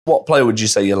What player would you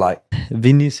say you like?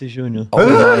 Vinicius Junior.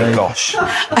 Oh my gosh.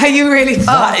 Are you really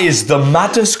That is the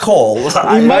maddest call.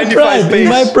 In my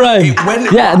prime.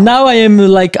 Yeah, now I am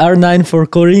like R9 for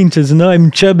Corinthians. You know, I'm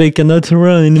chubby, cannot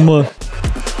run anymore.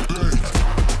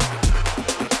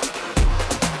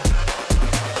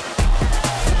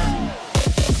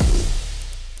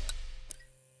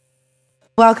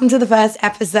 Welcome to the first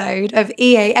episode of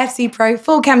EA FC Pro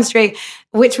Full Chemistry,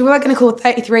 which we were going to call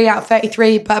 33 out of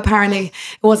 33, but apparently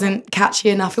it wasn't catchy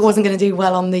enough. It wasn't going to do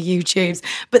well on the YouTubes.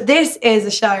 But this is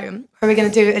a show where we're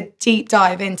going to do a deep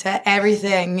dive into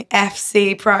everything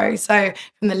FC Pro. So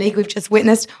from the league we've just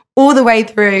witnessed all the way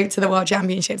through to the World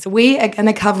Championships. We are going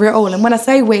to cover it all. And when I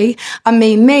say we, I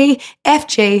mean me,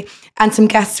 FG, and some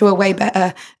guests who are way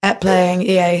better at playing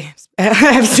EA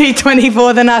FC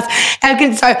 24 than us.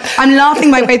 So I'm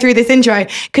laughing my way through this intro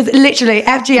because literally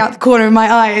FG out the corner of my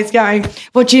eye is going,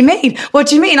 what do you mean? What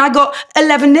do you mean? I got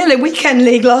 11-0 in Weekend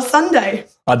League last Sunday.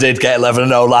 I did get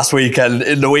 11-0 last weekend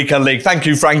in the Weekend League. Thank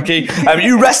you, Frankie.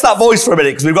 You rest that voice for a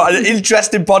minute because we've got an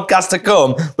interesting podcast to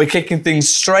come. We're kicking things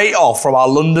straight off from our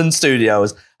London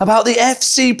studios about the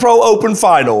FC Pro Open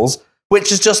Finals, which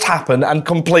has just happened and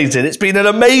completed. It's been an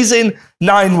amazing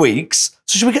 9 weeks.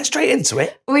 So should we get straight into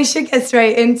it? We should get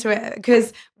straight into it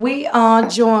because we are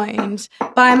joined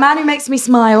by a man who makes me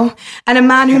smile and a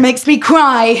man who makes me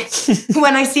cry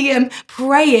when I see him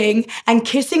praying and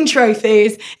kissing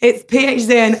trophies. It's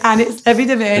PHzin and it's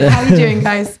Levi. How are you doing,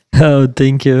 guys? Oh,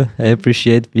 thank you. I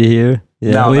appreciate being here.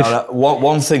 Yeah, no.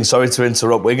 One thing, sorry to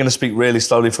interrupt. We're going to speak really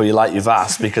slowly for you like you've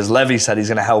asked because Levi said he's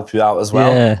going to help you out as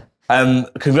well. Yeah.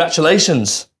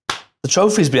 Congratulations. The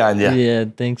trophy's behind you. Yeah,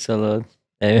 thanks a lot.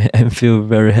 I feel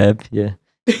very happy, yeah.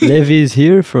 Levi is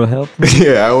here for help.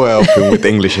 Yeah, I will help him with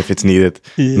English if it's needed.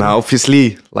 Yeah. Now,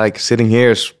 obviously, like sitting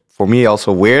here is for me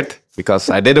also weird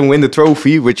because I didn't win the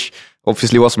trophy, which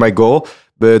obviously was my goal.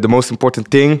 But the most important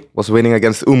thing was winning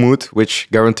against Umut, which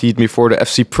guaranteed me for the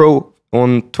FC Pro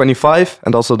on 25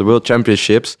 and also the World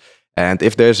Championships. And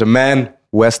if there's a man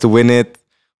who has to win it,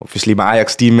 obviously my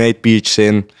Ajax teammate,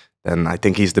 PHzin, then I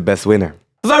think he's the best winner.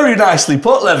 Very nicely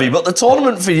put, Levi. But the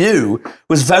tournament for you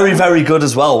was very, very good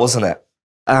as well, wasn't it?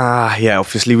 Yeah,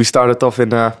 obviously we started off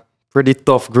in a pretty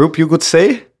tough group, you could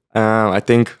say. I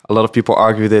think a lot of people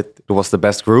argued it was the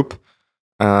best group.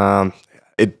 I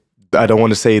don't want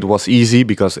to say it was easy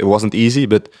because it wasn't easy,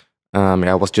 but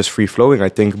it was just free-flowing. I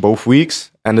think both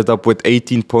weeks ended up with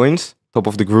 18 points, top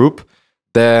of the group.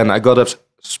 Then I got a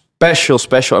special,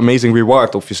 amazing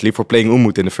reward, obviously, for playing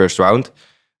Umut in the first round.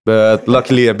 But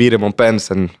luckily, I beat him on pens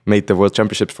and made the World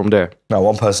Championships from there. Now,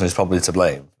 one person is probably to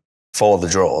blame for the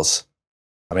draws.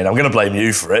 I mean, I'm going to blame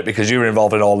you for it because you were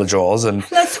involved in all the draws. And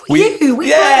that's you.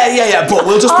 Yeah. But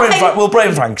we'll just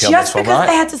blame Frankie on this one, right? Just because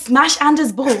they had to smash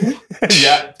Anders' ball.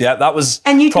 yeah, that was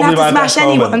and you probably didn't have to smash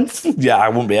anyone's. Yeah, I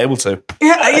wouldn't be able to.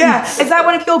 Yeah. Is that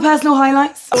one of your personal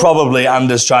highlights? Probably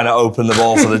Anders trying to open the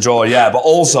ball for the draw, yeah. But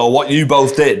also, what you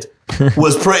both did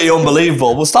was pretty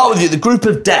unbelievable. We'll start with you, the group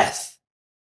of death.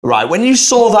 Right, when you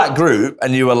saw that group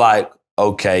and you were like,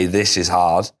 okay, this is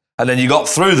hard. And then you got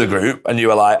through the group and you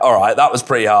were like, all right, that was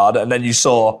pretty hard. And then you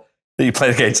saw that you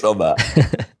played against Umut.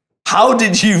 How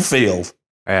did you feel?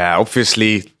 Yeah,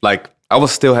 obviously, like, I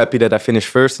was still happy that I finished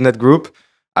first in that group.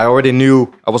 I already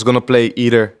knew I was going to play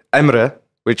either Emre,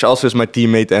 which also is my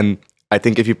teammate. And I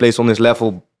think if he plays on this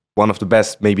level, one of the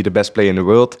best, maybe the best player in the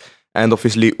world. And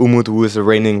obviously Umut, who is a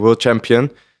reigning world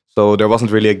champion. So there wasn't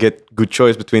really a good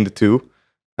choice between the two.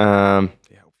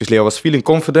 Obviously, I was feeling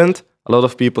confident. A lot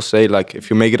of people say, like, if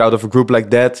you make it out of a group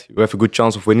like that, you have a good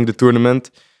chance of winning the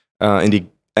tournament. In the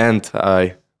end,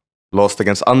 I lost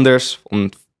against Anders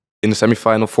in the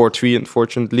semi-final 4-3,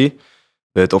 unfortunately.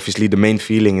 But obviously, the main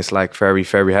feeling is like very,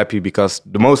 very happy because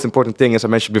the most important thing, as I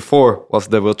mentioned before, was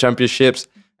the World Championships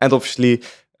and obviously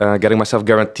getting myself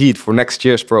guaranteed for next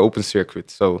year's Pro Open circuit.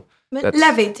 So. But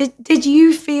Levi, did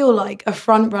you feel like a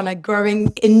front runner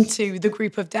growing into the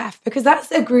group of death? Because that's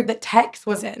a group that Tex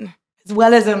was in, as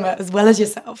well as Umut, as well as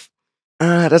yourself.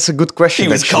 That's a good question.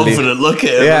 He was confident. Look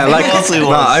at him. Yeah,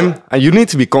 like you need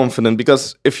to be confident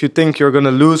because if you think you're gonna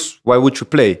lose, why would you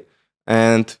play?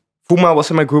 And Fuma was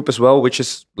in my group as well, which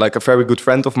is like a very good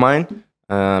friend of mine.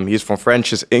 He's from France.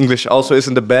 His English also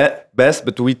isn't the best,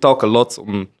 but we talk a lot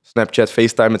on Snapchat,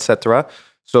 FaceTime, etc.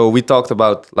 So we talked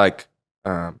about like.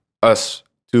 Us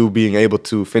two being able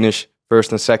to finish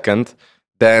first and second.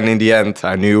 Then in the end,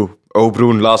 I knew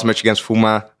Obrun last match against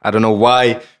Fuma. I don't know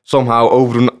why. Somehow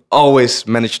Obrun always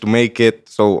managed to make it.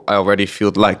 So I already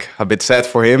feel like a bit sad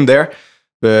for him there.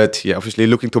 But yeah, obviously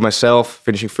looking to myself,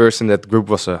 finishing first in that group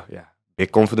was a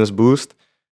big confidence boost.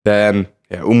 Then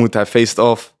Umut I faced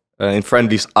off in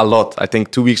friendlies a lot. I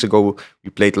think 2 weeks ago we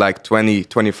played like 20,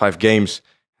 25 games.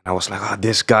 And I was like, oh,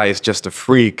 this guy is just a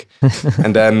freak.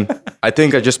 And then I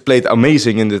think I just played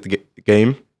amazing in the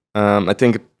game. I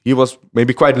think he was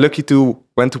maybe quite lucky to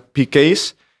went to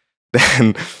PKs.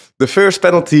 Then the first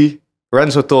penalty,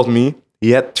 Renzo told me,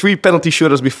 he had 3 penalty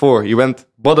shooters before. He went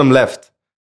bottom left.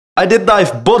 I did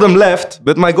dive bottom left,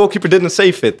 but my goalkeeper didn't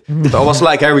save it. So I was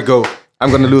like, here we go. I'm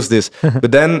going to lose this.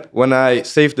 But then when I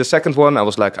saved the second one, I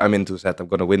was like, I'm into that. I'm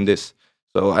going to win this.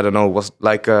 So I don't know, it was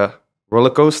like a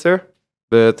roller coaster.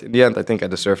 But in the end, I think I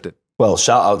deserved it. Well,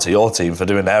 shout out to your team for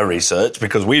doing their research,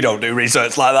 because we don't do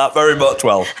research like that very much.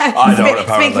 Well, I don't,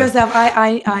 apparently. Speak for yourself.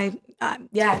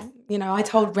 Yeah, you know, I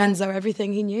told Renzo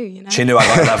everything he knew, you know. She knew I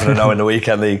got 11-0 in the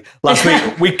weekend league. Last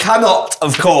week, we cannot,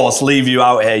 of course, leave you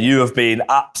out here. You have been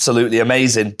absolutely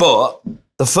amazing. But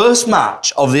the first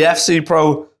match of the FC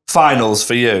Pro finals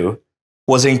for you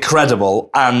was incredible.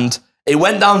 And it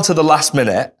went down to the last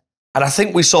minute. And I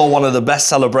think we saw one of the best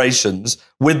celebrations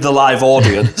with the live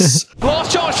audience.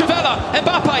 Last chance, Chavella.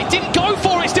 Mbappe didn't go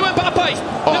for it. Still Mbappe. The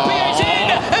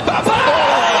PHzin. Mbappe.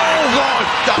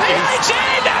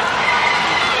 PHzin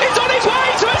is on his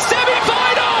way to a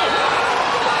semi-final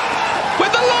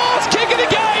with the last kick of the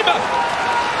game.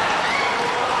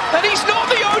 And he's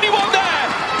not the only one there.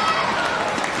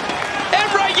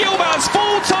 Emre Yilmaz's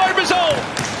full-time result.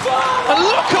 And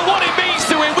look at what it means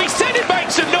to him. We said it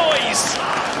makes some noise.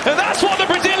 And that's what the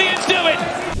Brazilians doing.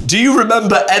 Do you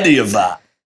remember any of that?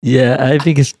 Yeah, I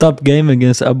think his top game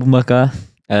against Abu Maka.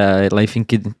 I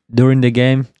think during the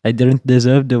game, I didn't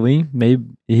deserve the win. Maybe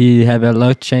he had a lot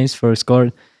of chance for a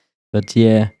score. But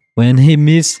yeah, when he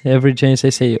missed every chance, I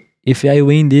say, if I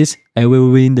win this, I will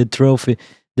win the trophy,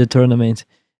 the tournament.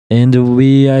 And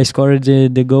I scored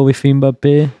the goal with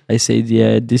Mbappe. I said,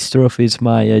 yeah, this trophy is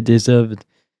mine. I deserve it.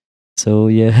 So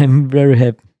yeah, I'm very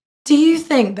happy. Do you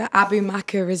think that Abu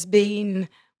Maka has been,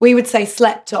 we would say,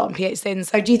 slept on, PHzin?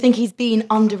 So do you think he's been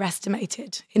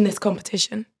underestimated in this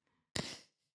competition?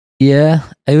 Yeah,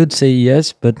 I would say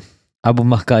yes, but Abu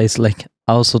Maka is like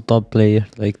also top player,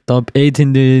 like top 8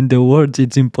 in the world.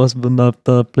 It's impossible not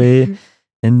top player. Mm-hmm.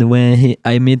 And when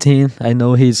I meet him, I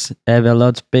know he's have a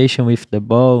lot of patience with the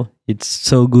ball. It's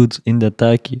so good in the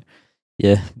attack.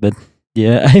 Yeah, but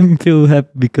yeah, I feel happy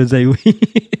because I win.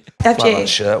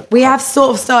 FG, we have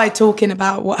sort of started talking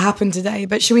about what happened today,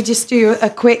 but should we just do a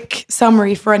quick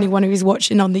summary for anyone who's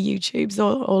watching on the YouTubes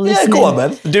or listening? Yeah, go on,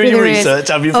 man. Do your research,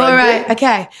 have your friend. All right,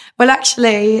 okay. Well,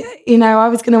 actually, you know, I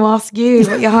was going to ask you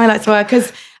what your highlights were,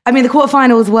 because, I mean, the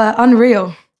quarterfinals were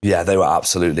unreal. Yeah, they were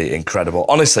absolutely incredible.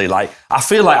 Honestly, like, I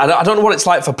feel like, I don't know what it's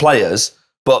like for players,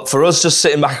 but for us just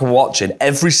sitting back and watching,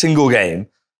 every single game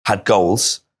had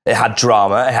goals. It had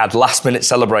drama. It had last-minute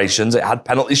celebrations. It had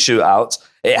penalty shootouts.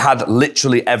 It had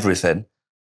literally everything.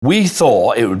 We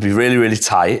thought it would be really, really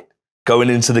tight.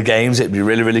 Going into the games, it'd be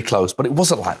really, really close. But it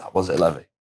wasn't like that, was it, Levi?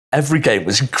 Every game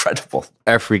was incredible.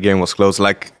 Every game was close.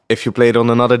 Like, if you played on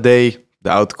another day,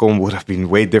 the outcome would have been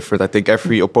way different. I think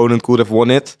every opponent could have won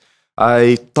it.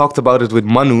 I talked about it with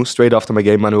Manu straight after my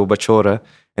game, Manu Bachora,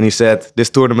 and he said,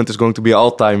 this tournament is going to be an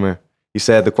all-timer. He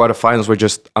said the quarterfinals were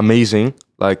just amazing.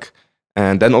 Like,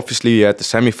 and then obviously you had the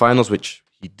semifinals, which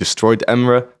he destroyed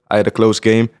Emre. I had a close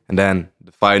game. And then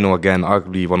the final again,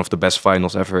 arguably one of the best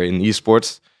finals ever in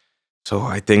esports. So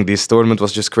I think this tournament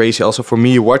was just crazy. Also for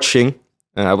me watching,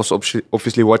 I was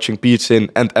obviously watching PHzin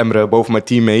and Emre, both my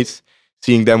teammates,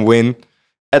 seeing them win.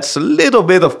 It's a little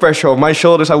bit of pressure on my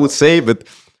shoulders, I would say, but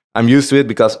I'm used to it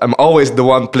because I'm always the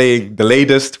one playing the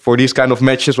latest for these kind of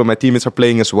matches when my teammates are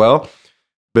playing as well.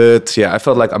 But yeah, I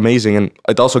felt like amazing. And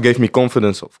it also gave me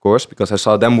confidence, of course, because I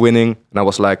saw them winning. And I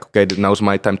was like, okay, now's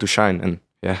my time to shine. And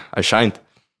yeah, I shined.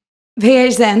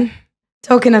 PHzin,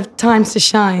 talking of times to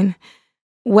shine,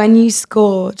 when you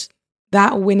scored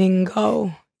that winning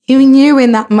goal, you knew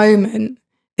in that moment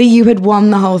that you had won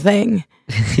the whole thing.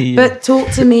 Yeah. But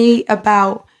talk to me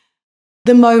about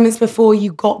the moments before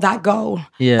you got that goal.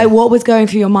 Yeah. Like, what was going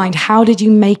through your mind? How did you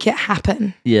make it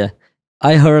happen? Yeah.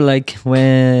 I heard like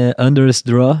when Anders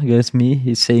draw against me,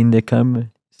 he say in the camera,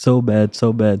 so bad.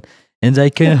 And I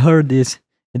can hear this.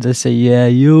 And I say, yeah,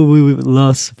 you will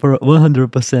lose for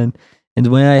 100%. And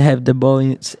when I have the ball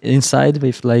inside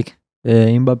with like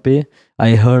Mbappe,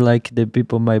 I heard like the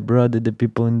people, my brother, the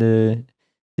people in the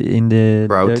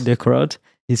crowd,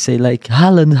 he say like,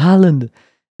 Haaland.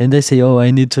 And I say, oh,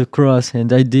 I need to cross.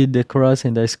 And I did the cross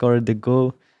and I scored the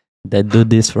goal. And I do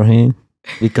this for him.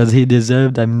 Because he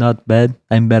deserved. I'm not bad.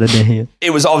 I'm better than him.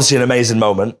 It was obviously an amazing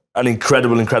moment, an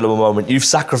incredible moment. You've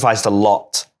sacrificed a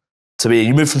lot to be.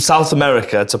 You moved from South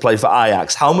America to play for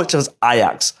Ajax. How much has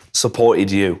Ajax supported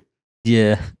you?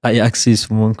 Yeah, Ajax is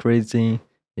one crazy.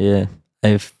 Yeah,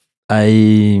 I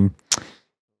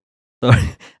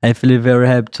sorry, I feel very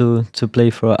happy to play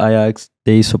for Ajax.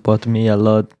 They support me a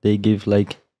lot. They give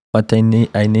like what I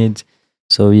need.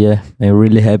 So yeah, I'm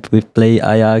really happy with play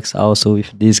Ajax. Also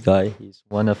with this guy, he's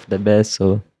one of the best.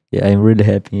 So yeah, I'm really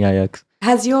happy in Ajax.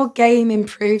 Has your game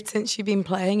improved since you've been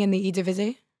playing in the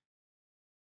Eredivisie?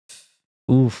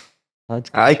 Oof.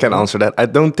 I can answer that. I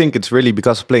don't think it's really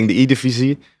because of playing the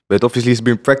Eredivisie, but obviously he's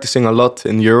been practicing a lot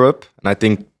in Europe, and I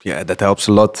think that helps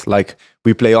a lot. Like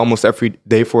we play almost every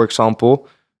day, for example,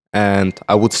 and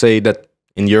I would say that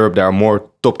in Europe there are more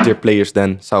top tier players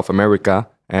than South America,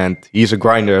 and he's a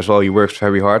grinder as well. He works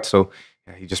very hard, so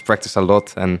he just practiced a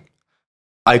lot. And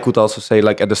I could also say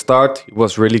like at the start he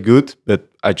was really good, but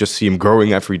I just see him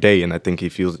growing every day, and I think you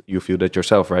feel that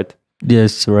yourself, right?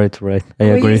 Yes, right. I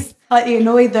agree. Were you slightly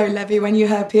annoyed though, Levi, when you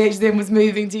heard PHzin was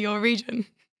moving to your region?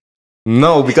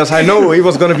 No, because I know he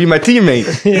was going to be my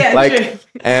teammate. Yeah, true.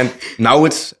 And now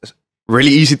it's really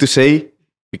easy to say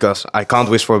because I can't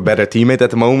wish for a better teammate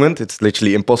at the moment. It's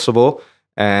literally impossible.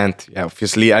 And yeah,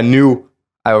 obviously I knew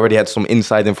I already had some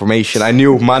inside information. I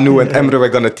knew Manu and Emre were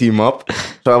going to team up.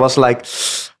 So I was like,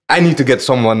 I need to get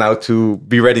someone now to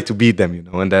be ready to beat them,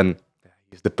 And then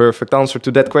he's the perfect answer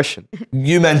to that question.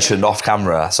 You mentioned off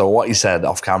camera. So what he said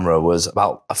off camera was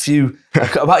about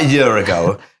a year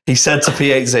ago. He said to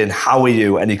PHzin, "How are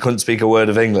you?" And he couldn't speak a word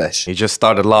of English. He just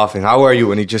started laughing. "How are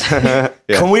you?" And he just yeah.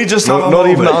 Can we just have a not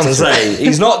moment even to say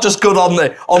he's not just good on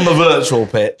the virtual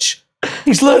pitch.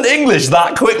 He's learned English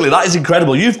that quickly. That is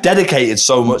incredible. You've dedicated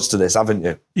so much to this, haven't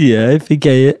you? Yeah, I think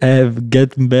I have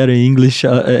gotten better English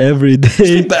every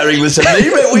day. Better English than me,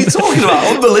 mate. What are you talking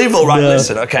about? Unbelievable. Right,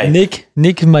 listen, okay.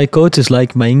 Nick, my coach, is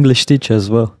like my English teacher as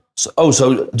well.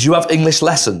 So do you have English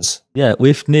lessons? Yeah,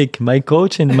 with Nick, my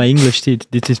coach and my English teacher.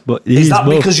 Is that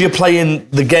because you're playing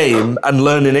the game and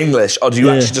learning English, or do you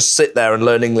actually just sit there and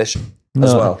learn English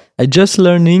as well? I just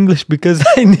learn English because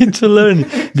I need to learn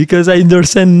it, because I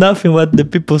understand nothing what the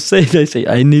people say. They say,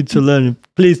 I need to learn it.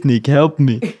 Please, Nick, help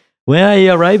me. When I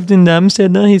arrived in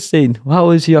Amsterdam, he said,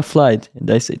 how is your flight? And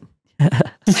I said,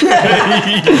 Just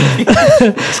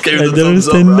give it the thumbs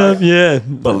up, right? Yeah.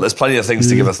 Well, there's plenty of things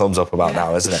to give a thumbs up about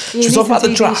now, isn't it? You Should we need talk about some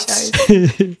the TV drafts?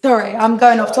 shows. Sorry, I'm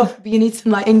going off topic, but you need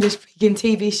some like English speaking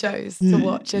TV shows to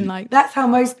watch, and like that's how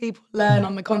most people learn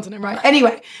on the continent, right?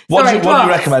 Anyway, What do you drafts.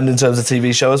 recommend in terms of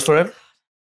TV shows for him?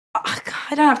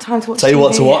 I don't have time to watch. Tell you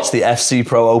what to TV. watch, the FC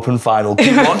Pro Open final.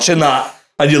 Keep watching that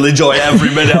and you'll enjoy every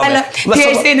minute of it.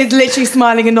 PHzin is literally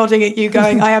smiling and nodding at you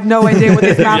going, I have no idea what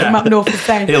this man from up north is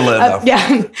saying. He'll learn though.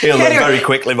 Yeah. He'll learn very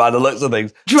quickly by the looks of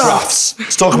things. Drafts.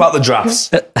 Let's talk about the drafts.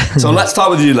 So let's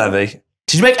start with you, Levi.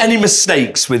 Did you make any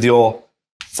mistakes with your...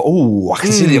 Oh, I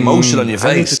can see the emotion on your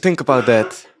face. I need to think about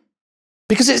that.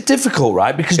 Because it's difficult,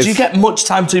 right? Because do you get much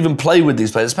time to even play with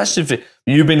these players? Especially if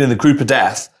you've been in the group of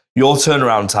death, your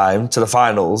turnaround time to the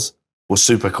finals was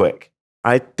super quick.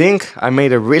 I think I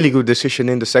made a really good decision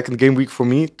in the second game week for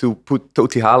me to put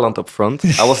Toti Haaland up front.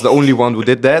 I was the only one who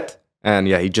did that. And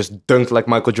yeah, he just dunked like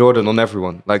Michael Jordan on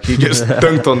everyone. Like he just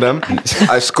dunked on them.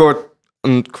 I scored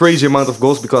a crazy amount of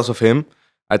goals because of him.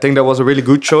 I think that was a really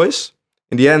good choice.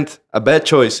 In the end, a bad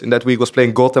choice in that week was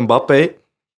playing God Mbappe.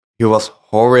 He was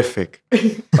horrific.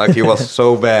 Like he was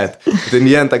so bad. But in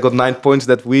the end, I got 9 points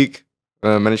that week.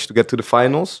 Managed to get to the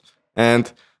finals.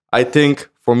 And I think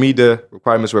for me, the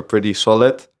requirements were pretty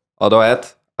solid. Although I had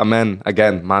a man,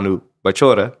 again, Manu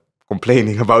Bachore,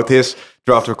 complaining about his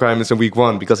draft requirements in week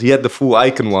 1 because he had the full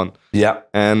icon one. Yeah.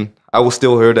 And I will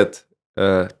still hear that,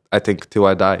 I think, till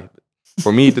I die.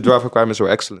 For me, the draft requirements were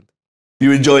excellent.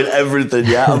 You enjoyed everything,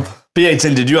 yeah.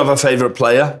 PHzin, did you have a favourite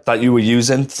player that you were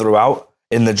using throughout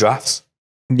in the drafts?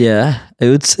 Yeah, I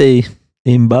would say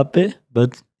Mbappe,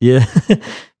 but yeah.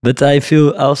 But I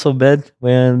feel also bad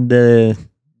when the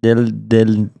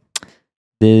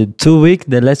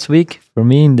last week for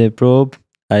me in the probe,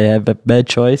 I have a bad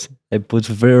choice. I put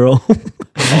Vero.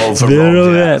 Oh,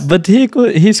 Vero, yeah. But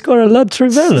he scored a lot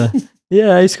Trivela.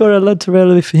 Yeah, I scored a lot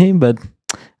Trivela with him, but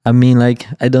I mean, like,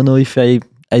 I don't know if I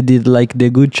did like the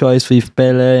good choice with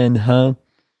Pele and Han.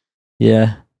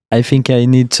 Yeah, I think I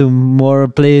need to more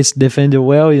players defend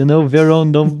well.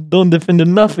 Veron don't defend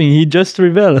nothing. He just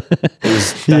Trivela. It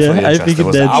was definitely I think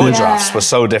interesting. Our drafts were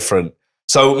so different.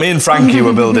 So me and Frankie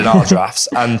were building our drafts,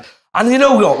 and you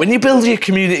know what? When you build your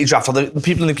community draft, or the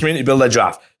people in the community build their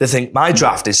draft, they think my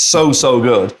draft is so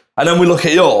good, and then we look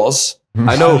at yours.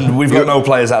 I know and we've got no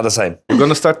players that are the same. We're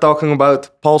gonna start talking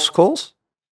about Paul Scholes,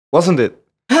 wasn't it?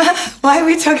 Why are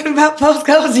we talking about Paul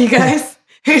Scholes, you guys?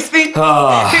 Who's been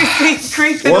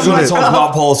creeping? Wasn't it talking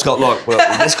about Paul Scholes? Look, well,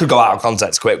 this could go out of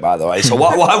context quick, by the way. So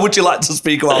why would you like to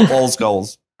speak about Paul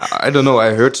Scholes? I don't know.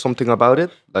 I heard something about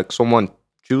it. Like someone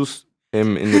chose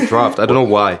him in the draft. I don't know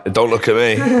why. Don't look at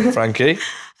me, Frankie.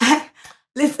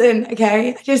 Listen,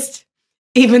 okay,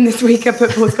 even this week I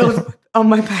put Paul Scholes on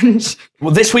my bench.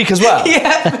 Well, this week as well?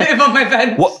 Yeah, put him on my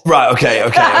bench. What? Right, okay.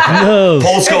 No.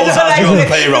 Paul Scholes has you on the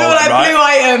payroll, all right? blue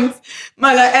items,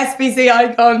 my SBC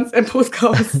icons, and Paul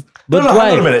Scholes. But no, why?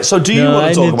 hang on a minute. So do you want I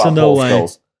to talk need about to know Paul why.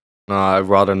 Scholes? No, I'd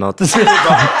rather not.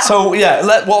 Right, so,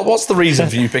 yeah, what's the reason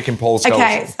for you picking Paul Scholes?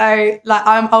 Okay, so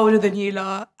I'm older than you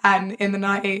lot, and in the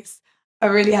 90s, I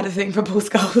really had a thing for Paul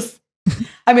Scholes.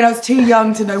 I mean, I was too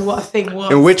young to know what a thing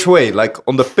was. In which way? Like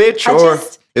on the pitch or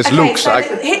his looks? So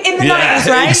in the 90s,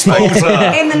 right? Expose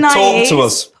her. In the 90s, Talk to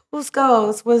us. Paul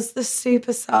Scholes was the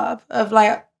super sub of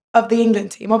the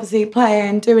England team, obviously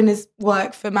playing, doing his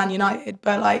work for Man United,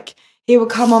 but he would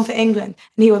come on for England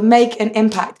and he would make an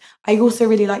impact. I also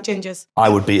really like Gingers. I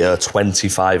would beat her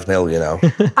 25-0, you know,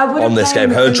 I would on this game.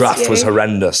 Her draft was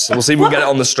horrendous. We'll see if we can get it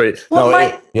on the street.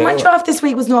 My draft this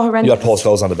week was not horrendous. You had Paul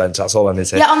Scholes on the bench, that's all I need to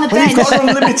say. Yeah, on the bench. You've got an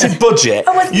unlimited budget.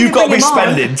 I wasn't You've got to gonna be bring him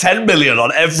on. spending 10 million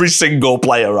on every single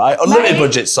player, right? Unlimited Mate,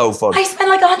 budget's so fun. I spent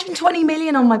 120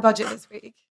 million on my budget this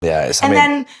week. Yeah, it's,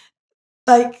 then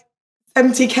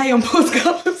 70k on Paul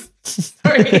Scholes.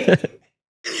 Sorry.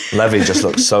 Levy just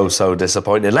looks so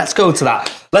disappointed. Let's go to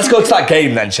that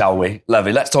game then, shall we,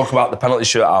 Levy? Let's talk about the penalty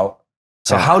shootout.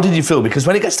 So how did you feel? Because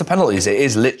when it gets to penalties, it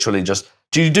is literally just,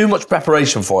 do you do much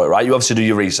preparation for it, right? You obviously do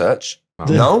your research.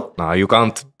 No? No, you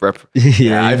can't prep.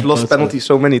 Yeah, I've lost penalties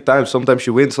so many times. Sometimes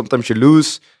you win, sometimes you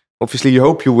lose. Obviously, you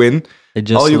hope you win.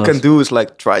 All you can do is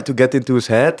try to get into his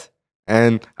head.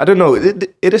 And I don't know,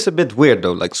 it is a bit weird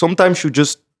though. Sometimes you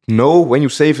just know when you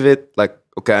save it,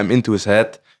 okay, I'm into his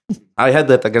head. I had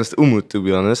that against Umut, to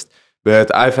be honest.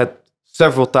 But I've had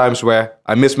several times where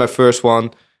I missed my first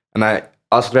one and I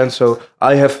asked Renzo,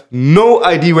 I have no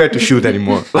idea where to shoot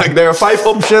anymore. There are 5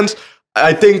 options.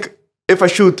 I think if I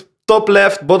shoot top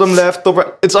left, bottom left, top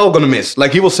right, it's all gonna miss.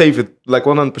 He will save it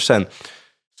 100%.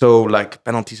 So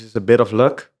penalties is a bit of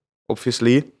luck,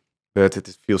 obviously. But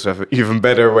it feels even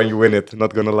better when you win it,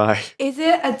 not gonna lie. Is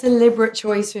it a deliberate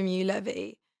choice from you,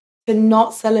 Levy, to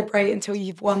not celebrate until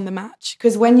you've won the match?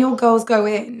 Because when your goals go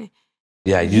in,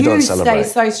 you don't celebrate.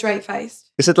 stay so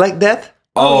straight-faced. Is it like that?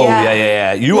 Oh,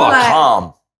 yeah. You are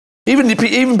calm. Even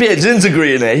PHzin's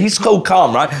agreeing here. He's so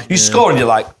calm, right? You score and you're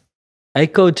like... I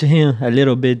coach him a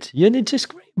little bit. You need to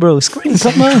scream, bro. Scream,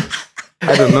 come on.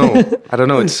 I don't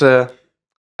know. It's...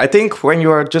 I think when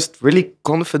you are just really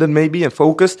confident maybe and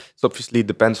focused, it obviously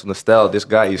depends on the style. This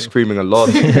guy is screaming a lot.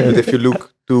 But if you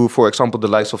look to, for example, the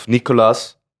likes of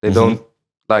Nicolas, they don't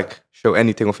show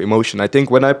anything of emotion. I think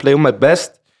when I play on my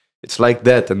best, it's like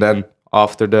that. And then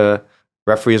after the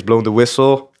referee has blown the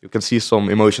whistle, you can see some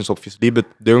emotions obviously. But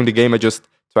during the game, I just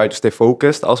try to stay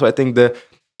focused. Also, I think the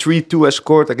 3-2 I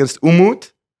scored against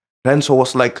Umut, Renzo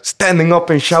was standing up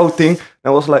and shouting.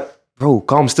 I was like, bro,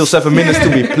 calm, still 7 minutes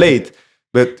to be played.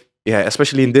 But yeah,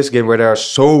 especially in this game where there are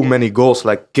so many goals,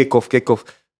 kickoff.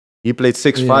 He played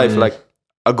 6-5.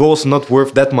 A goal's not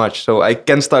worth that much. So I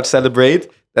can start celebrate.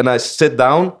 Then I sit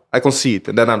down, I concede.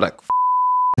 And then I'm like,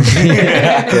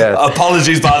 yeah.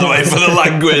 Apologies, by the way, for the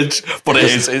language. But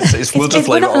we'll just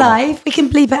we're not live, we can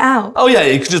bleep it out. Oh yeah,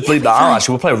 you can just bleep that out.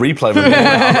 Actually, we'll play a replay with it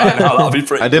right now. That'll be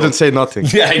pretty I didn't say nothing.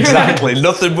 Yeah, exactly.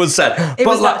 Nothing was said.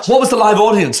 What was the live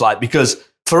audience like? Because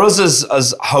for us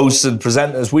as hosts and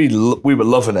presenters, we were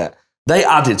loving it. They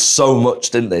added so much,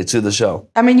 didn't they, to the show?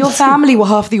 I mean, your family were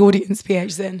half the audience,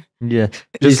 PHzin. Yeah.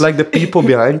 Just the people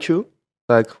behind you,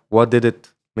 what did it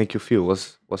make you feel?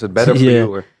 Was it better for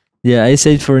you? Or? Yeah, I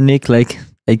said for Nick,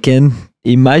 I can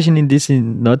imagine this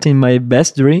not in my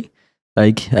best dream.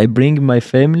 I bring my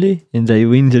family and I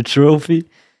win the trophy.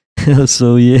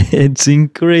 So yeah, it's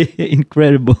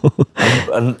incredible.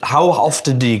 And how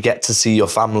often do you get to see your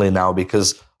family now?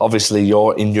 Because obviously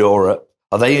you're in Europe.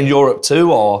 Are they in Europe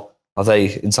too, or are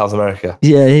they in South America?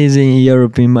 Yeah, he's in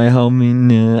Europe, in my home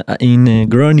in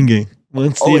Groningen.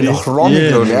 Oh, in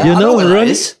Groningen. Yeah. You know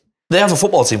Groningen? They have a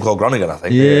football team called Groningen, I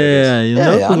think. Yeah, you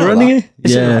know Groningen?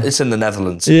 It's in the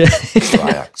Netherlands. Yeah. It's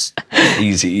Ajax.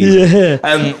 Easy. Yeah.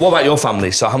 What about your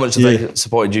family? So how much have they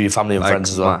supported you, your family and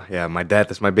friends as well? My dad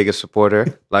is my biggest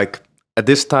supporter. At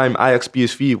this time, Ajax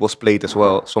PSV was played as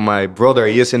well. So my brother,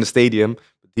 he is in the stadium.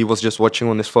 He was just watching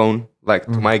on his phone,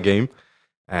 to my game.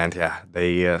 And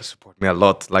they support me a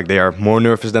lot. They are more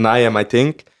nervous than I am, I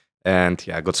think. And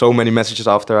I got so many messages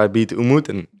after I beat Umut,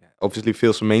 and obviously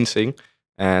feels amazing.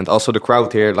 And also the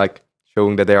crowd here,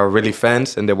 showing that they are really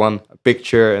fans and they want a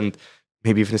picture and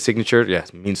maybe even a signature. Yeah,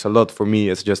 it means a lot for me.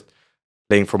 It's just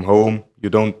playing from home. You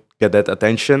don't get that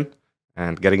attention.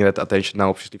 And getting that attention now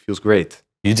obviously feels great.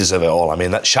 You deserve it all. I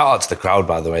mean, shout out to the crowd,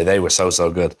 by the way. They were so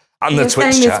good. And You're the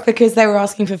Twitch saying this chat. because they were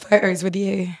asking for photos with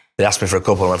you. They asked me for a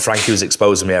couple, and Frankie was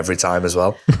exposing me every time as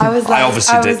well. I was like,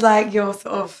 obviously did. You're sort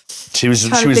of. She was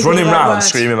trying to think of running the right around word.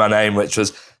 screaming my name, which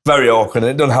was very awkward.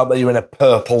 And it doesn't help that you're in a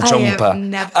purple jumper. I have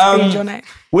never screamed your name.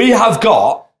 We have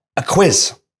got a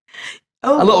quiz.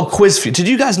 Oh, A little quiz for you. Did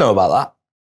you guys know about that?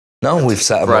 No, we've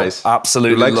set them up. Surprise.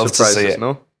 Absolutely You like love to see surprises, it.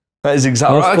 no? That is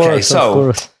exactly Of right. course, Okay, of so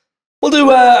course.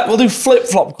 we'll do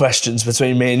flip-flop questions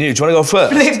between me and you. Do you want to go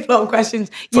first? flip-flop questions.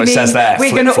 You what it mean says there,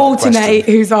 we're going to flip-flop alternate question.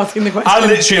 who's asking the question? I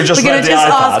literally have just We're read going to the just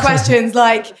iPad. ask questions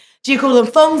like, do you call them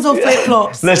thongs or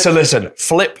flip-flops? Listen.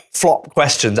 Flip-flop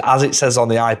questions, as it says on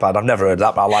the iPad. I've never heard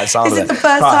that, but I like the sound Is of it it. the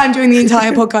first Right. time during the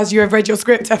entire podcast you have read your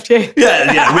script, have you?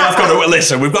 Yeah, we have got to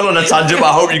listen. We've gone on a tangent, but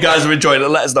I hope you guys are enjoying it.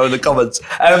 Let us know in the comments. Do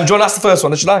you want to ask the first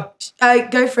one, or should I?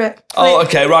 Go for it. Oh, Flip.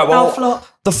 okay, right. Well, I'll flop.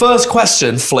 the first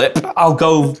question, Flip, I'll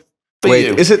go for Wait,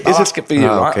 you. is it- I'll ask it for you,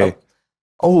 right? Okay.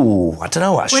 Oh, I don't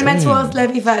know, actually. We're meant to ask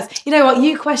Levi first. You know what?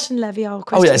 You question Levi, I'll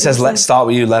question Oh, yeah, it says, you. let's start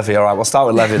with you, Levi. All right, we'll start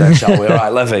with Levi then, shall we? All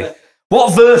right, Levi.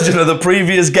 What version of the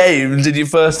previous game did you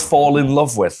first fall in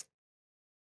love with?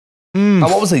 And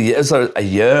what was the year? Was there a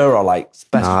year or like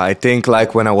special? I think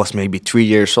like when I was maybe 3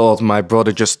 years old, my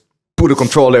brother just put a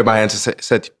controller in my hands and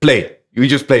said, play. You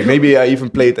just play. Maybe I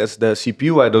even played as the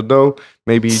CPU. I don't know.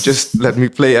 Maybe he just let me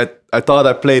play. I thought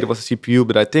I played it was a CPU,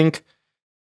 but I think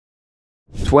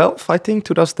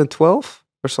 2012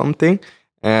 or something.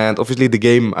 And obviously the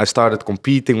game I started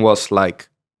competing was like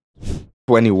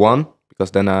 21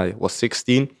 because then I was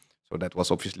 16. So that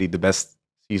was obviously the best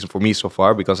season for me so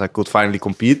far because I could finally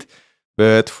compete.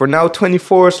 But for now,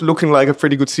 24 is looking like a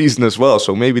pretty good season as well.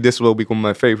 So maybe this will become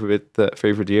my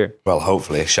favorite year. Well,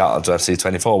 hopefully. Shout out to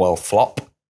FC24. Well, flop.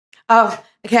 Oh,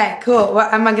 okay, cool. Well,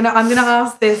 I'm gonna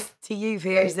ask this to you,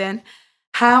 PHzin.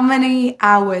 How many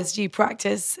hours do you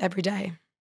practice every day?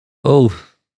 Oh,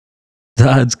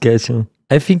 that's question.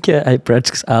 I think I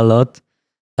practice a lot.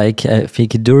 Like I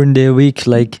think during the week,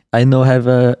 like I know I have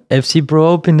a FC Pro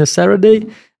Open the Saturday.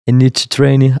 I need to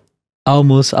train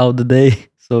almost all the day.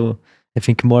 So I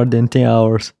think more than 10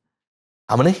 hours.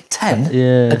 How many? 10?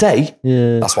 Yeah. A day?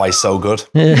 Yeah. That's why he's so good.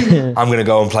 Yeah. I'm going to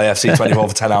go and play FC24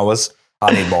 for 10 hours.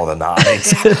 I need more than that.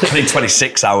 I need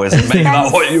 26 hours. Make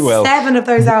that what you will. 7 of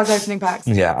those hours opening packs.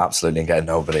 Yeah, absolutely. And getting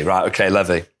nobody. Right, okay,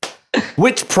 Levi.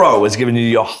 Which pro has given you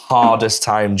your hardest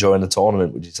time during the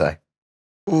tournament, would you say?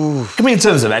 Ooh. Could be in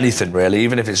terms of anything, really,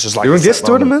 even if it's just like... During a this set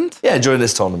moment. tournament? Yeah, during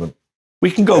this tournament.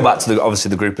 We can go back to, obviously,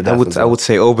 the group of death. as I well. would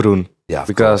say Oberun. Yeah, of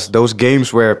because those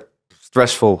games were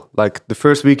stressful. Like the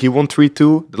first week he won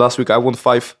 3-2. The last week I won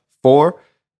 5-4.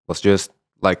 Was just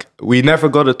like we never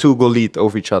got a 2-goal lead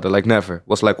over each other. Like never. It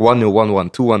was like 1-0,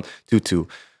 1-1, 2-1, 2-2.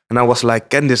 And I was like,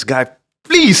 can this guy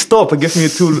please stop and give me a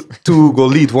two-goal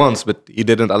lead once? But he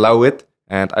didn't allow it.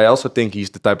 And I also think he's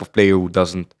the type of player who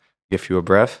doesn't give you a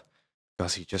breath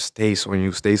because he just stays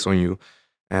on you.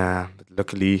 But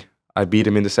luckily, I beat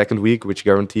him in the second week, which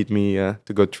guaranteed me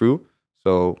to go through.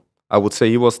 So I would say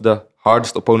he was the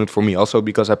hardest opponent for me, also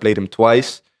because I played him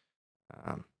twice.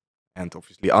 And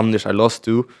obviously Anders I lost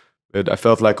to, but I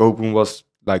felt like Open was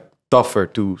like tougher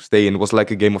to stay in. It was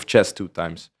like a game of chess 2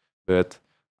 times. But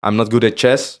I'm not good at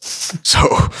chess, so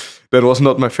that was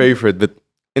not my favorite. But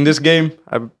in this game,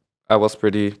 I was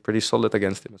pretty solid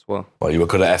against him as well. Well, you were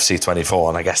good at FC24,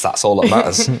 and I guess that's all that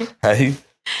matters. Hey?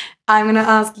 I'm going to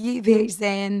ask you,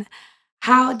 PHzin,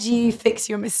 how do you fix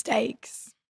your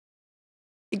mistakes?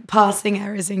 Like passing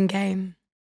errors in game.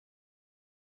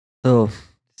 So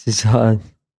this is hard.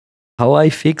 How I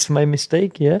fix my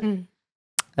mistake, yeah?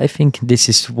 I think this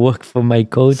is work for my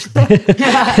coach.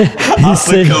 That's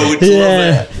the coach, love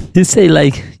it. He say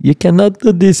like, you cannot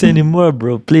do this anymore,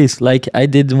 bro. Please. Like I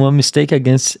did one mistake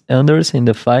against Anders in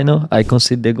the final. I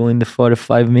conceded the goal in the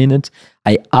 45 minutes.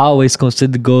 I always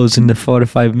concede goals in the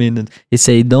 45 minutes. He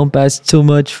say, don't pass too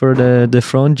much for the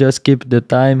front, just keep the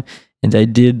time. And I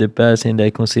did the pass and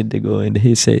I conceded the goal. And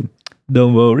he said,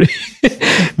 don't worry.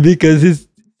 Because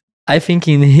I think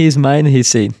in his mind, he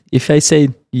said, if I say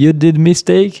you did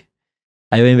mistake,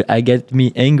 I get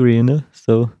me angry, you know?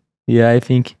 So, yeah, I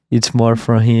think it's more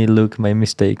from him look my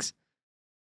mistakes.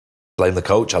 Blame the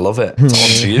coach. I love it. It's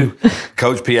on to you.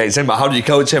 Coach PHzin. But how do you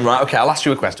coach him? Right, okay, I'll ask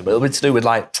you a question, but it'll be to do with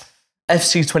like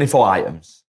FC24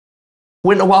 items.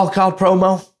 Winter Wildcard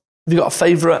promo. Have you got a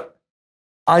favourite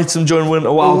item during Winter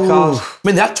Wildcard?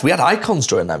 I mean, we had icons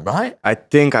during them, right? I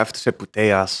think I have to say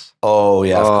Puteas. Oh,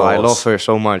 yeah, of course. I love her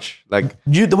so much. Like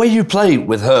the way you play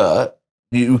with her,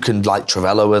 you can like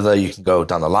Travella with her, you can go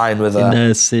down the line with her. And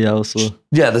I see also.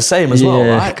 Yeah, the same as well,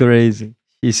 right? Crazy.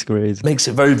 He's crazy. Makes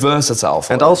it very versatile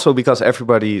for And him. also because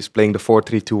everybody is playing the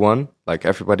 4-3-2-1, like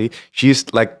everybody, she's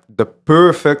like the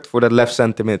perfect for that left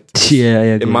center mid. Yeah, I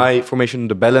agree. In my formation,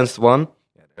 the balanced one.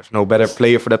 There's no better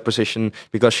player for that position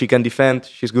because she can defend.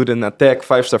 She's good in attack,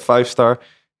 5-star, 5-star.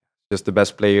 Just the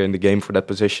best player in the game for that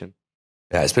position.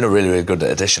 Yeah, it's been a really, really good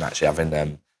addition, actually, having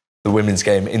the women's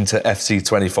game into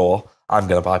FC24. I'm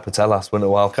going to buy Patelas, win a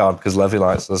wild card because Levi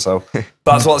likes her. So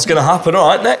that's what's going to happen. All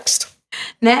right, next.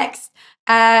 Next.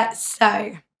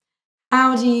 So,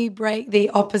 how do you break the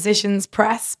opposition's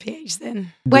press, PHzin?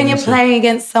 When you're playing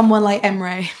against someone like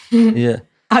Emre, Yeah.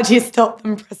 how do you stop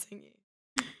them pressing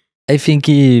you? I think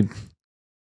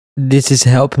this is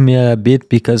helping me a bit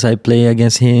because I play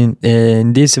against him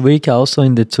this week also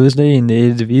in the Tuesday in the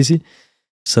Eredivisie.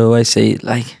 So I say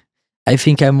I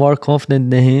think I'm more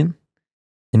confident than him.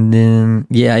 And then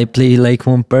I play like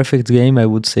one perfect game. I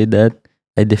would say that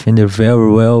I defended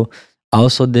very well.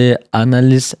 Also the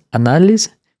analysis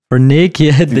for Nick,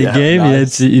 the game,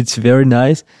 nice. it's very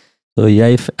nice. So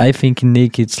I think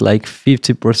Nick it's like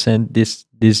 50%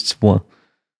 this one.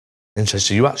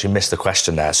 Interesting. You actually missed the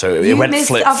question there. So it You went missed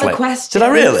flip, other flip. questions. Did I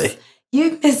really?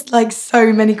 You missed like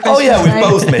so many questions. Oh, yeah, we've right?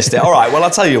 both missed it. All right, well, I'll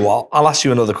tell you what. I'll ask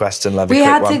you another question, Levi.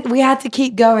 We had to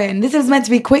keep going. This was meant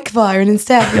to be quick fire, and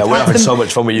instead Yeah, we're having so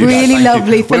much fun with you guys. really Thank you.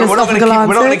 lovely We're not philosophical gonna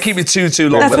we're not going to answers. keep you too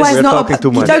long. That's but why it's We're not. talking too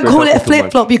You much. don't We're call it a talking too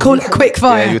flip flop. You call it a quick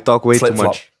fire. Yeah, you talk way too Flip-flop.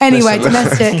 much. Anyway,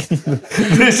 Listen.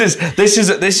 domestic.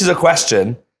 this is a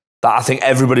question that I think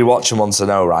everybody watching wants to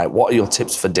know, right? What are your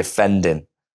tips for defending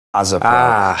as a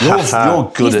pro? You're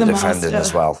good He's at the defending master.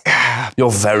 as well.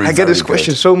 You're very, I get this very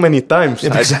question good. so many times. Yeah,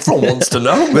 because everyone wants to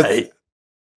know, mate.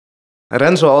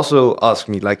 Renzo also asked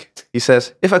me, like, he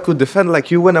says, if I could defend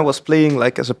like you when I was playing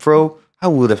like as a pro, I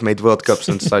would have made World Cups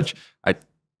and such.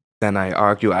 Then I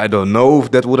argue, I don't know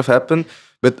if that would have happened.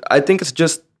 But I think it's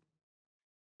just,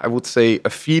 I would say, a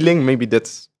feeling. Maybe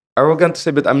that's arrogant to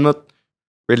say, but I'm not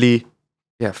really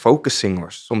focusing or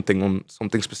something on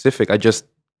something specific. I just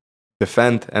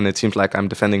defend, and it seems like I'm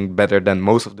defending better than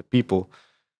most of the people.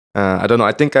 I don't know.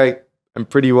 I think I'm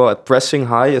pretty well at pressing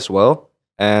high as well.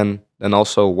 And then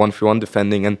also 1v1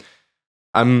 defending. And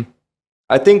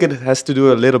I think it has to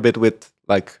do a little bit with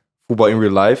like football in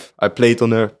real life. I played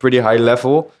on a pretty high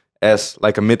level as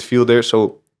like a midfielder.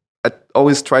 So I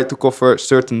always try to cover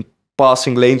certain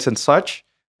passing lanes and such.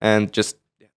 And just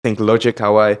think logic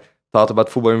how I thought about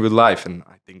football in real life. And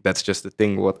I think that's just the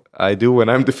thing what I do when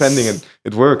I'm defending, and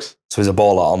it works. So he's a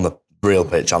baller on the real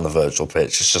pitch, on the virtual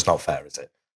pitch. It's just not fair, is it?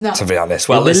 No. To be honest.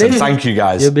 Well, You listen, believe him? thank you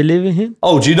guys. You believe in him?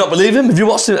 Oh, do you not believe him? Have you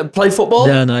watched him play football?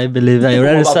 No, I believe. I What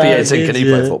rather about saw PHzin? Can he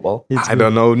it, play football? it's I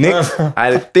don't know, Nick.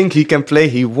 I think he can play.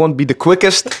 He won't be the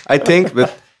quickest, I think,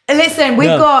 but Listen, we've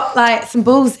No. got like some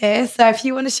balls here, so if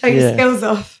you want to show your Yeah. skills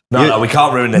off, No, we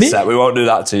can't ruin this Me- set. We won't do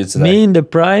that to you today. Me in the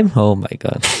prime? Oh my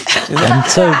god. I'm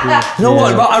so good. You know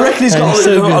what? I reckon he's got I'm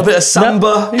so a good. bit of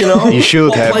samba. You know, You should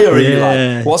what have. player are you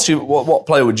Yeah. like? What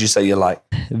player would you say you like?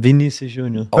 Vinicius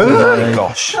Junior. Oh my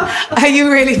gosh, are you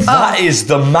really that fast? is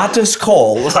the maddest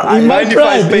call. In my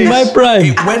prime, in my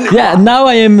prime. Now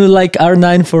I am like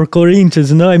R9 for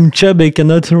Corinthians. Now I'm chubby,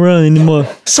 cannot run anymore.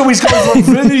 So he's gone from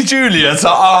Vinny Junior to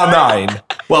R9.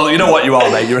 Well, you know what you are,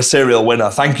 mate. You're a serial winner.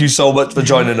 Thank you so much for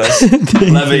joining us.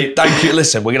 Levi, thank you.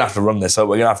 Listen, we're going to have to run this up.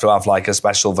 We're going to have like a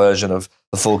special version of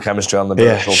the full chemistry on the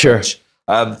virtual sure. pitch.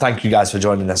 Thank you guys for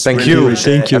joining us. thank Really you.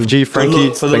 appreciate Thank you. it. FG, Good Frankie,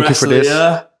 luck for the thank you rest for of the this.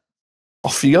 year.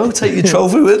 Off you go. Take your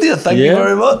trophy with you. Thank you Yeah.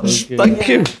 very much. Okay. Thank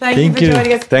you. Thank Thank you you. for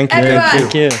joining us. Thank you, Everyone,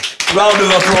 thank Thank you. Round of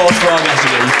applause for our guest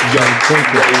again. You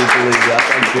can go.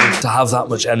 Thank you. To have that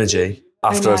much energy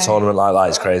after a know. tournament like that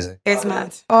is crazy. It's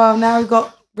mad. Oh, now we've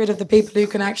got rid of the people who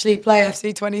can actually play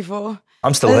FC24.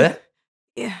 I'm still here.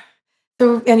 Yeah.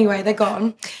 So anyway, they're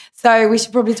gone. So we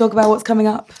should probably talk about what's coming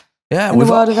up Yeah, in the we've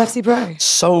world got of FC Pro.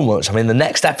 so much. I mean, the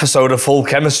next episode of Full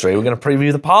Chemistry, we're going to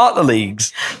preview the partner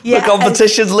leagues, Yeah. the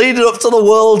competitions leading up to the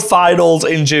World Finals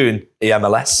in June.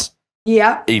 EMLS,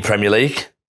 Yeah, E-Premier League,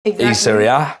 exactly. E-Serie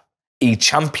A,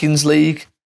 E-Champions League,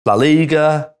 La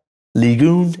Liga, Ligue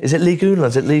 1. Is it Ligue 1 or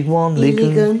is it League 1?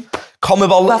 E-League 1.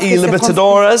 Conmebol Basket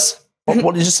E-Libertadores.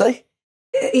 What did you say?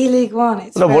 E-League 1.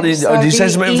 It's No, what French, did you say the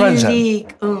something in French then?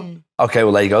 E-League 1. Okay,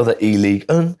 well, there you go, the E-League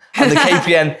 1 and the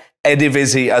KPN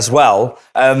Eredivisie as well.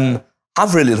 I'm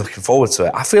really looking forward to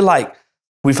it. I feel like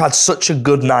we've had such a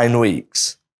good 9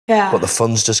 weeks, Yeah. but the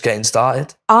fun's just getting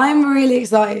started. I'm really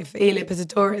excited for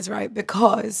E-Libertadores, right?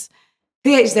 Because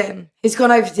PHzin, he's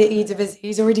gone over to Eredivisie.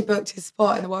 He's already booked his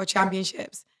spot in the World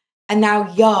Championships. And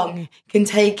now Young can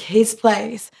take his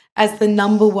place as the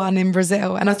number one in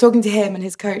Brazil. And I was talking to him and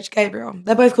his coach, Gabriel.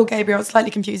 They're both called Gabriel. It's slightly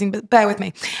confusing, but bear with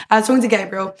me. I was talking to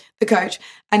Gabriel, the coach,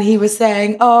 and he was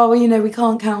saying, oh, you know, we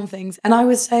can't count things. And I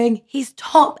was saying, he's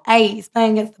top 8. He's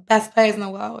playing against the best players in the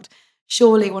world.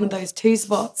 Surely one of those 2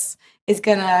 spots is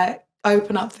going to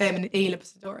open up for him in E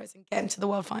Libertadores and get him to the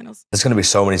World Finals. There's going to be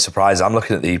so many surprises. I'm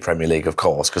looking at the Premier League, of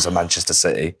course, because of Manchester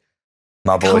City.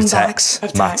 My boy Tex,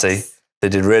 Matty, they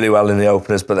did really well in the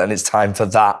openers, but then it's time for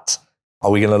that.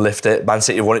 Are we going to lift it? Man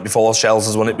City have won it before. Shells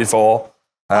has won it before.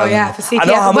 Oh yeah, for CPF. I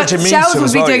know how much it means Shells to will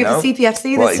as be well, doing you know? it for CPFC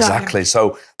this well, time. exactly.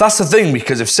 So that's the thing,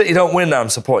 because if City don't win, I'm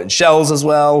supporting Shells as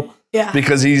well. Yeah.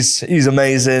 Because he's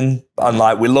amazing. And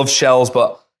like, we love Shells,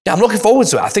 but yeah, I'm looking forward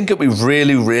to it. I think it'll be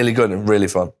really, really good and really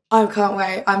fun. I can't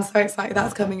wait. I'm so excited.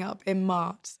 That's coming up in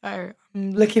March. So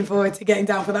I'm looking forward to getting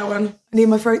down for that one. I need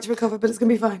my throat to recover, but it's going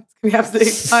to be fine. It's going to be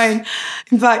absolutely fine.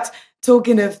 In fact,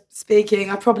 talking of speaking,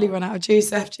 I probably run out of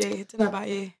juice, FG. I don't know about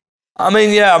you. I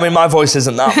mean, my voice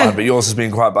isn't that bad, but yours has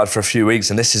been quite bad for a few weeks,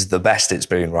 and this is the best it's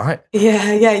been, right?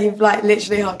 Yeah, you've like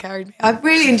literally hard carried me. I've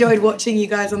really enjoyed watching you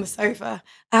guys on the sofa.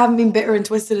 I haven't been bitter and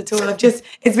twisted at all.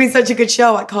 It's been such a good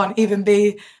show. I can't even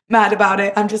be mad about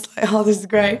it. I'm just like, oh, this is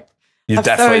great. You've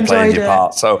definitely played your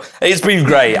part. So it's been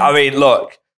great. I mean,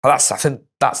 look, I think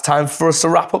that's time for us to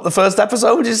wrap up the first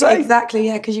episode, would you say? Exactly,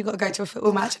 yeah, because you've got to go to a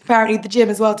football match. Apparently the gym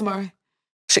as well tomorrow.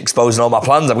 Just exposing all my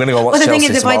plans. I'm going to go watch Chelsea tomorrow. Well, the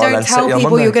thing is, if I don't tell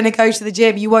people you're going to go to the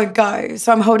gym, you won't go.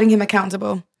 So I'm holding him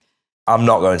accountable. I'm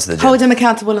not going to the gym. Hold him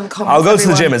accountable in the comments. I'll go to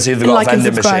the gym and see if they've got a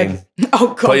vending machine.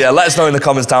 Oh, God. But yeah, let us know in the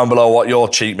comments down below what your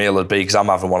cheat meal would be, because I'm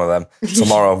having one of them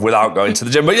tomorrow without going to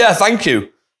the gym. But yeah, thank you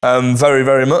very,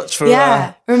 very much for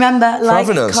remember, like,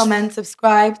 having us. comment,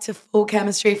 subscribe to Full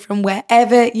Chemistry from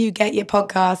wherever you get your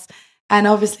podcasts. And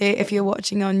obviously, if you're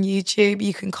watching on YouTube,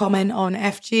 you can comment on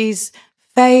FG's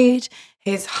fade,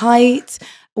 his height,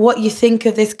 what you think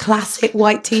of this classic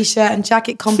white t-shirt and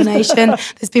jacket combination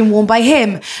that's been worn by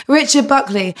him, Richard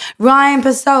Buckley, Ryan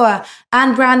Pessoa,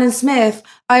 and Brandon Smith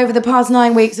over the past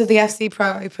 9 weeks of the FC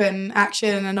Pro Open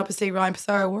action. And obviously, Ryan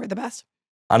Pessoa wore it the best.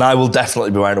 And I will definitely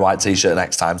be wearing a white t-shirt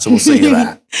next time, so we'll see you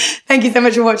there. Thank you so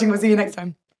much for watching. We'll see you next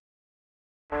time.